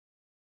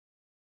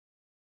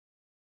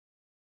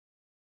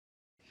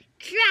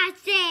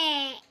Trust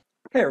it.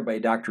 Hey everybody,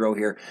 Dr. O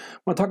here. I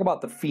want to talk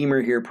about the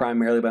femur here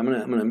primarily, but I'm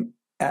going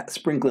to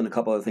sprinkle in a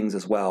couple other things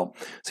as well.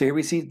 So here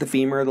we see the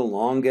femur, the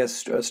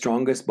longest,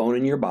 strongest bone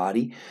in your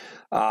body.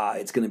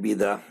 It's going to be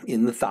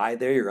in the thigh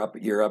there,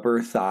 your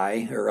upper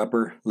thigh or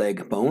upper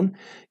leg bone.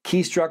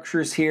 Key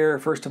structures here,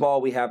 first of all,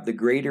 we have the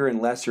greater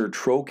and lesser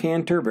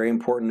trochanter, very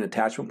important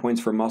attachment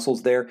points for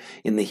muscles there.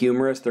 In the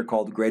humerus, they're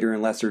called greater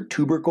and lesser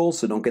tubercles,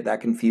 so don't get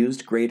that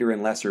confused, greater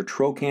and lesser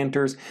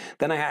trochanters.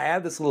 Then I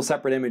have this little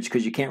separate image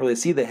because you can't really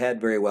see the head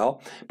very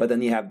well, but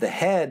then you have the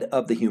head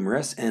of the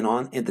humerus, and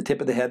at the tip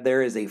of the head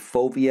there is a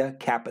fovea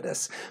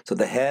capitis. So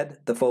the head,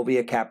 the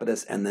fovea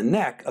capitis, and the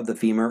neck of the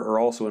femur are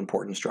also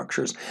important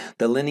structures.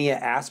 The linea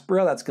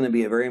aspera, that's going to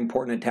be a very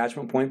important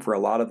attachment point for a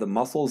lot of the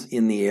muscles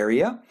in the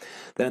area.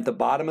 Then at the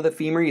bottom of the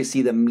femur, you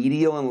see the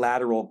medial and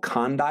lateral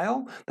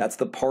condyle. That's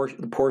the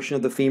portion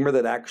of the femur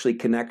that actually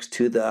connects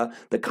to the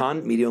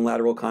medial and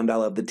lateral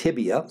condyle of the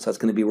tibia. So that's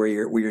going to be where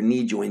your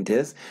knee joint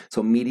is.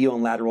 So medial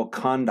and lateral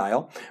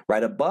condyle.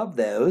 Right above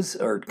those,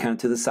 or kind of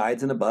to the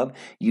sides and above,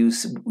 you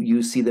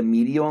see the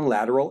medial and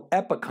lateral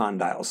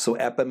epicondyles. So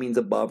epi means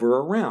above or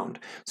around.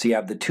 So you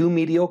have the two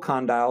medial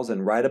condyles,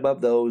 and right above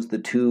those, the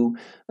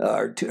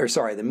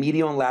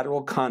medial and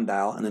lateral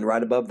condyle, and then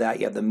right above that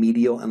you have the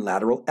medial and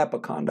lateral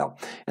epicondyle.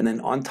 And then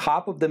on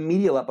top of the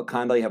medial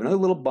epicondyle you have another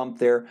little bump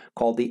there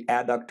called the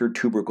adductor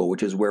tubercle,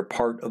 which is where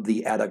part of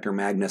the adductor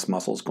magnus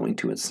muscle is going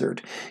to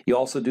insert. You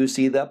also do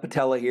see the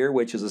patella here,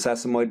 which is a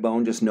sesamoid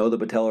bone. Just know the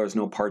patella, there's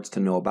no parts to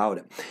know about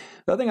it.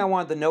 The other thing I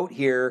wanted to note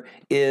here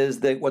is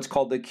that what's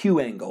called the Q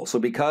angle. So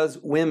because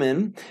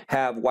women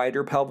have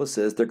wider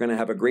pelvises, they're going to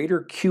have a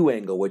greater Q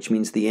angle, which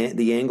means the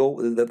angle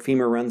the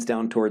femur runs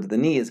down towards the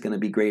knee is going to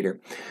be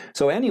greater.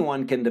 So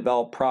anyone can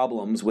develop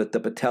problems with the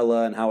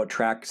patella and how it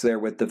tracks there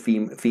with the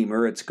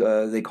femur. It's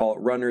they call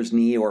it runner's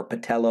knee or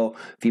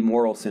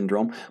patellofemoral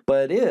syndrome,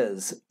 but it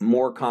is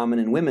more common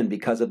in women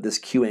because of this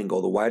Q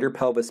angle. The wider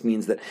pelvis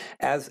means that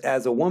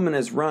as a woman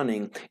is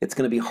running, it's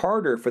going to be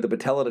harder for the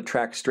patella to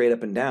track straight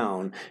up and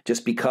down,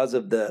 just because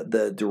of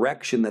the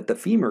direction that the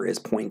femur is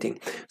pointing.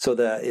 So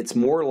it's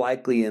more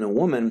likely in a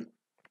woman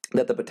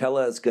that the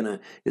patella is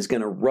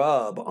gonna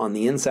rub on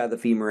the inside of the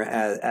femur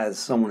as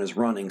someone is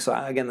running. So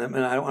again,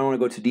 I don't want to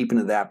go too deep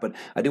into that, but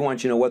I do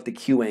want you to know what the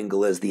Q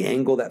angle is, the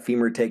angle that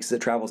femur takes that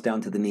travels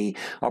down to the knee.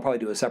 I'll probably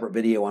do a separate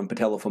video on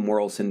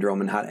patellofemoral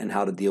syndrome and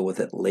how to deal with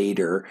it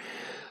later.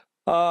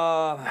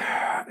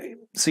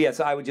 So yes,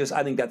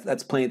 I think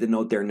that's plenty to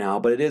note there now,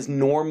 but it is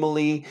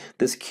normally,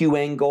 this Q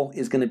angle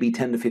is going to be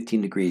 10 to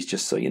 15 degrees,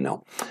 just so you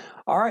know.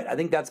 All right, I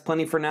think that's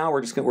plenty for now.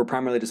 We're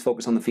primarily just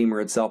focused on the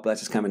femur itself, but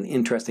that's just kind of an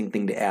interesting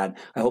thing to add.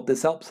 I hope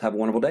this helps. Have a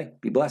wonderful day.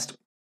 Be blessed.